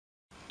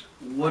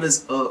What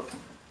is up,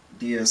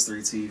 DS3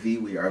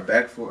 TV? We are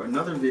back for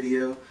another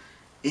video,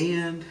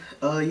 and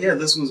yeah,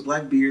 this one's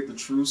Blackbeard, the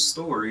true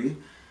story,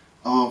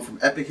 from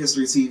Epic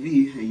History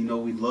TV, and you know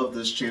we love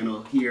this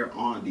channel here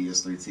on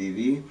DS3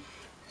 TV,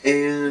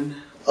 and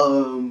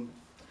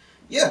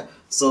yeah,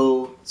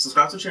 so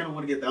subscribe to the channel. I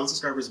want to get 1,000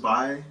 subscribers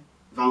by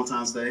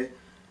Valentine's Day,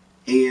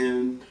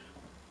 and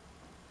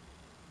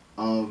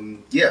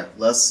yeah,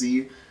 let's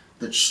see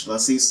the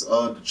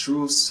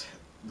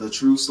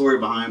true story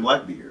behind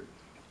Blackbeard.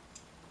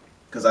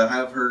 Because I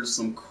have heard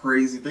some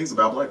crazy things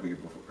about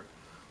Blackbeard before.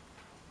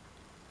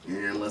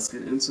 And let's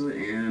get into it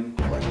and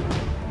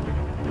Blackbeard.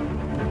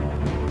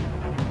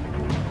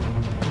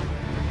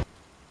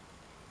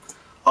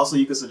 Also,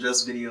 you can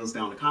suggest videos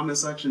down in the comment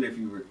section if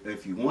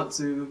you want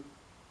to.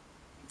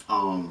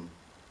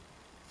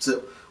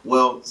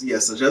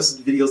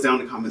 Suggest videos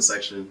down in the comment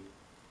section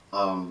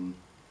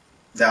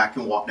that I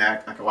can watch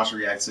and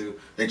react to.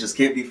 They just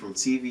can't be from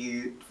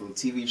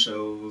TV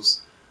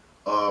shows.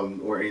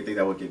 Or anything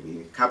that would get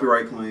me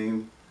copyright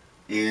claim,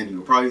 and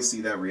you'll probably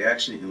see that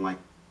reaction in like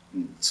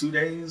 2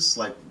 days,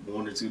 like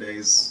 1 or 2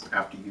 days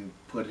after you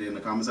put it in the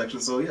comment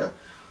section. So yeah,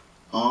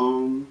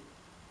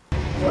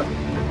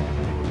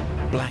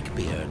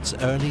 Blackbeard's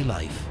early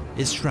life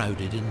is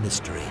shrouded in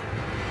mystery.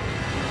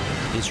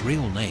 His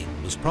real name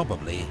was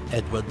probably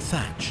Edward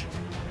Thatch,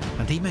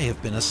 and he may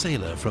have been a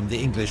sailor from the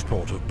English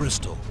port of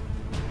Bristol.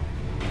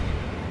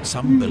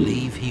 Some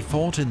believe he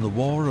fought in the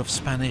War of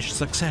Spanish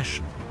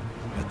Succession,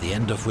 at the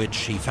end of which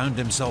he found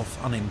himself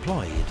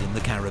unemployed in the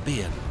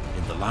Caribbean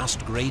in the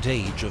last great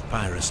age of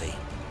piracy.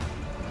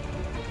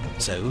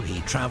 So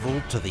he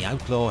travelled to the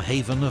outlaw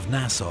haven of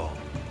Nassau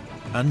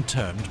and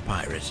turned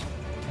pirate.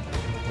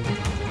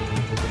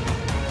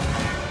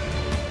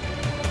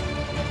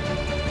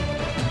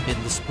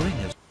 In the spring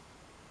of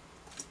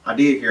I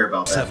did hear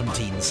about that.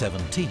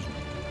 1717,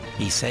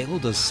 he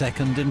sailed as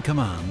second in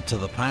command to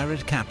the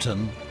pirate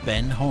captain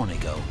Ben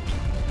Hornigold.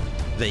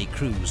 They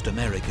cruised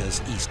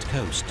America's east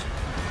coast,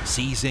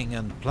 seizing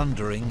and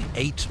plundering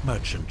 8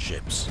 merchant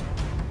ships.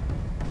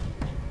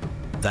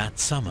 That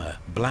summer,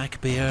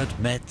 Blackbeard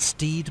met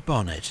Stede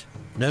Bonnet,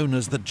 known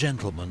as the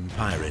Gentleman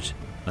Pirate,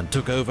 and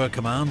took over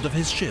command of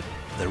his ship,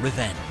 the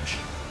Revenge.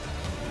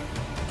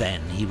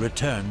 Then he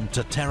returned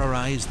to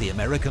terrorize the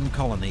American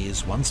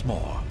colonies once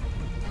more,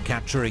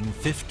 capturing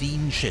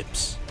 15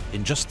 ships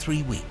in just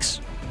 3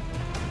 weeks.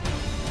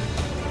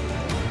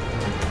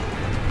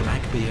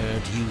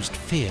 Blackbeard used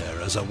fear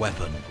as a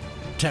weapon,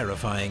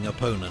 terrifying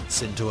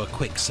opponents into a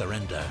quick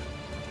surrender.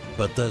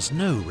 But there's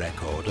no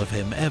record of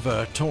him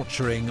ever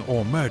torturing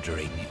or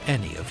murdering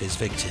any of his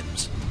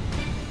victims.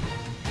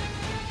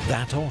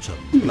 That autumn,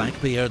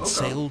 Blackbeard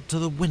sailed to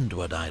the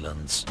Windward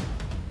Islands.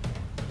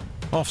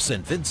 Off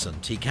St.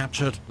 Vincent, he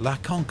captured La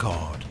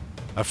Concorde,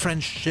 a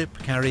French ship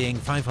carrying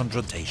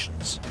 500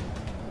 Tahitians.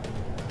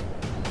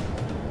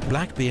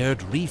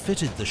 Blackbeard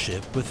refitted the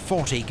ship with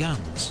 40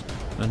 guns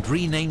and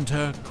renamed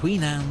her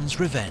Queen Anne's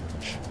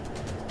Revenge.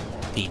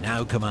 He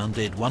now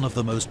commanded one of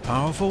the most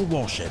powerful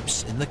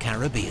warships in the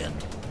Caribbean.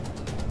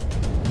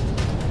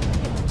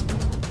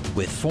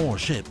 With 4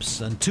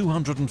 ships and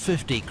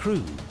 250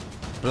 crew,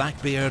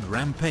 Blackbeard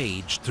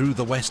rampaged through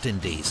the West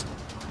Indies,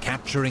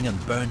 capturing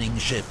and burning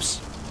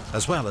ships,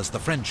 as well as the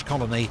French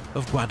colony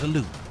of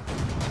Guadeloupe.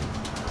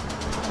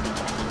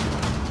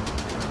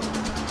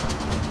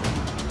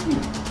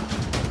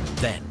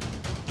 Then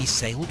he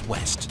sailed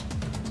west.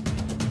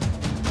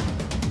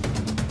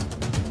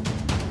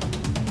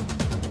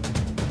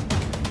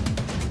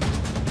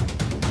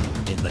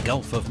 In the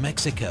Gulf of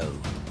Mexico,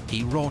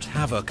 he wrought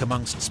havoc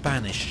amongst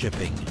Spanish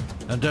shipping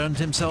and earned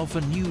himself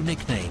a new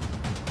nickname,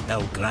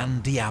 El Gran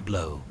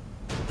Diablo,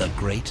 the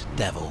Great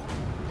Devil.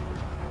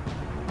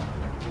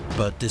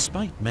 But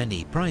despite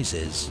many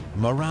prizes,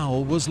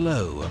 morale was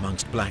low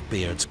amongst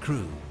Blackbeard's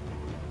crew.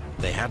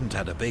 They hadn't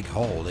had a big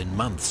haul in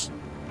months.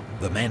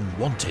 The men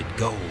wanted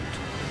gold.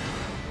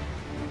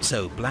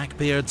 So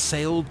Blackbeard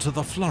sailed to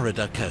the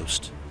Florida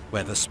coast,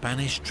 where the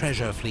Spanish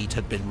treasure fleet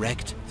had been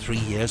wrecked 3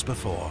 years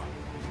before.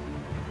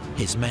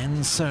 His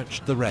men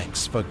searched the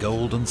wrecks for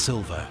gold and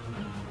silver,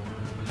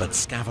 but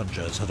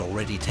scavengers had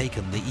already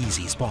taken the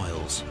easy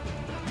spoils,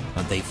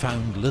 and they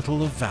found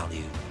little of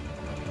value.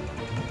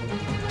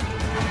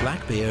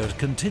 Blackbeard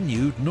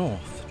continued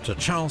north to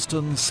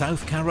Charleston,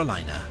 South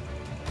Carolina.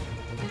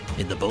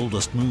 In the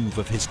boldest move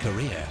of his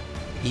career,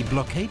 he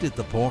blockaded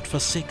the port for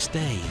 6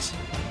 days,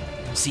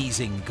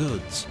 seizing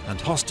goods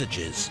and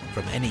hostages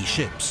from any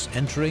ships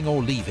entering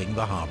or leaving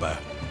the harbor.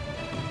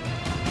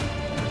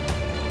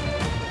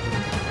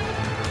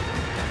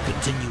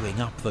 Continuing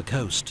up the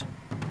coast,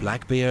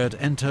 Blackbeard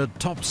entered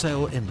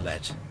Topsail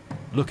Inlet,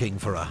 looking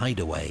for a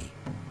hideaway.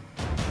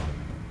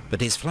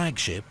 But his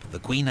flagship, the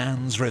Queen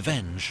Anne's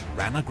Revenge,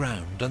 ran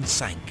aground and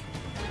sank.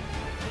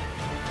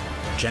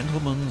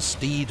 Gentleman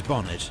Stede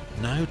Bonnet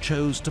now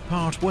chose to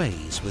part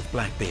ways with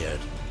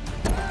Blackbeard.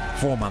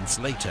 4 months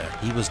later,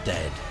 he was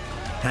dead,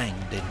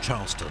 hanged in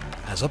Charleston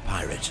as a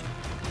pirate.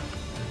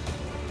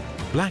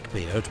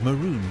 Blackbeard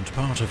marooned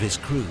part of his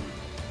crew,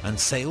 and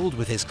sailed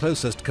with his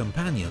closest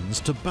companions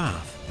to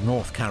Bath,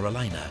 North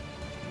Carolina,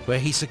 where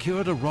he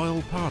secured a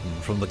royal pardon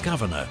from the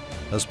governor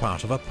as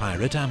part of a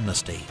pirate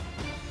amnesty.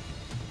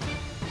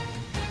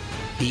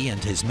 He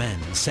and his men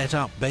set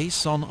up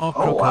base on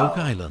Ocracoke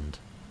Island,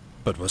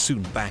 but were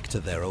soon back to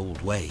their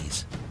old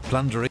ways,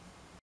 plundering.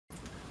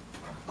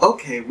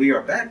 Okay, we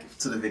are back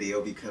to the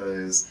video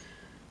because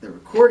the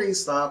recording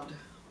stopped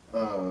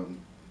from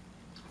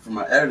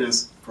my editing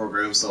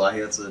program, so I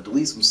had to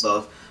delete some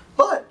stuff.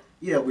 But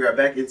yeah, we are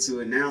back into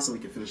it now, so we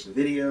can finish the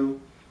video.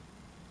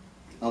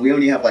 We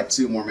only have like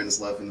 2 more minutes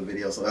left in the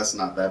video, so that's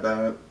not that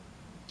bad.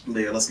 But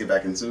yeah, let's get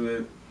back into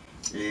it.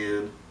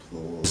 And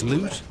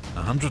Loot,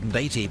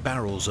 180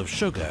 barrels of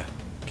sugar,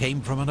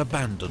 came from an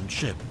abandoned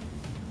ship,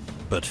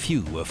 but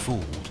few were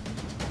fooled.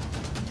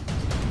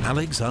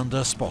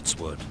 Alexander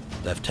Spotswood,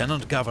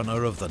 Lieutenant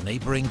Governor of the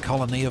neighbouring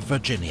colony of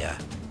Virginia,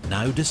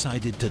 now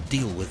decided to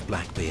deal with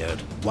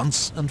Blackbeard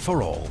once and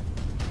for all.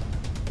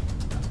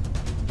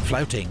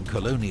 Flouting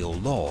colonial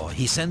law,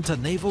 he sent a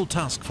naval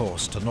task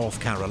force to North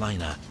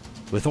Carolina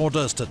with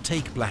orders to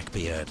take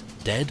Blackbeard,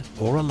 dead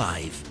or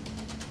alive.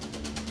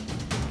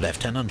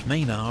 Lieutenant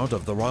Maynard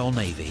of the Royal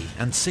Navy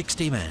and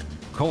 60 men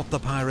caught the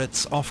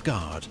pirates off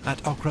guard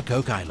at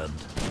Ocracoke Island.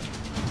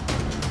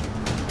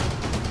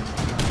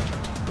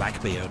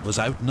 Blackbeard was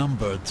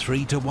outnumbered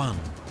 3 to 1,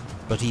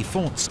 but he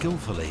fought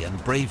skillfully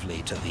and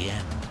bravely to the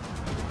end.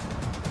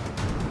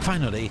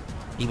 Finally,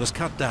 he was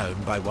cut down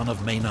by one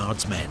of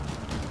Maynard's men.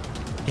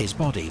 His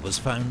body was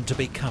found to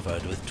be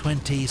covered with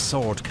 20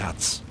 sword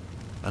cuts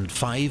and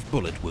 5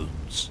 bullet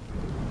wounds.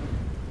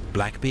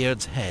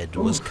 Blackbeard's head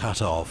was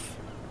cut off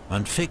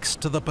and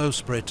fixed to the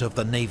bowsprit of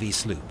the Navy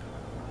sloop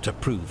to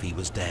prove he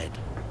was dead.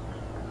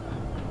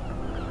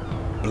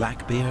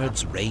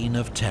 Blackbeard's reign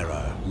of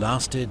terror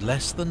lasted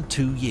less than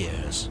 2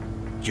 years,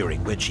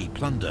 during which he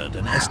plundered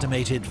an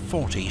estimated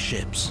 40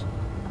 ships.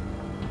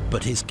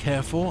 But his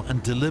careful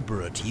and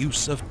deliberate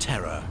use of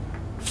terror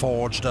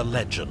forged a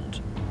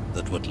legend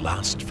that would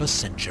last for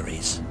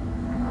centuries.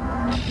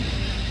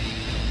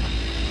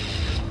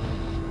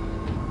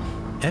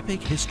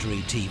 Epic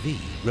History TV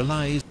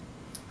relies...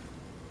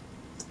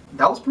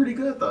 That was pretty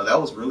good though. That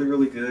was really,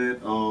 really good.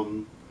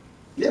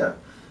 Yeah.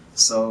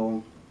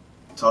 So,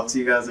 talk to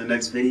you guys in the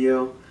next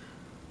video.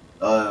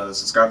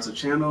 Subscribe to the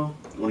channel.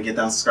 I want to get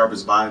down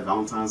subscribers by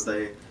Valentine's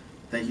Day.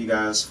 Thank you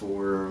guys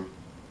for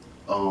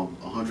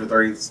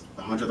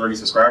 130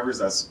 subscribers.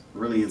 That's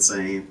really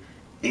insane.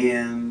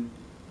 And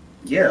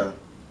yeah,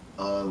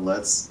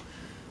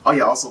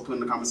 also put in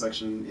the comment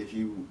section if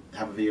you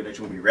have a video that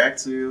you want me to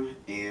react to.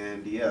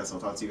 And yeah, so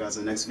I'll talk to you guys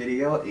in the next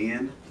video,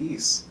 and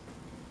peace.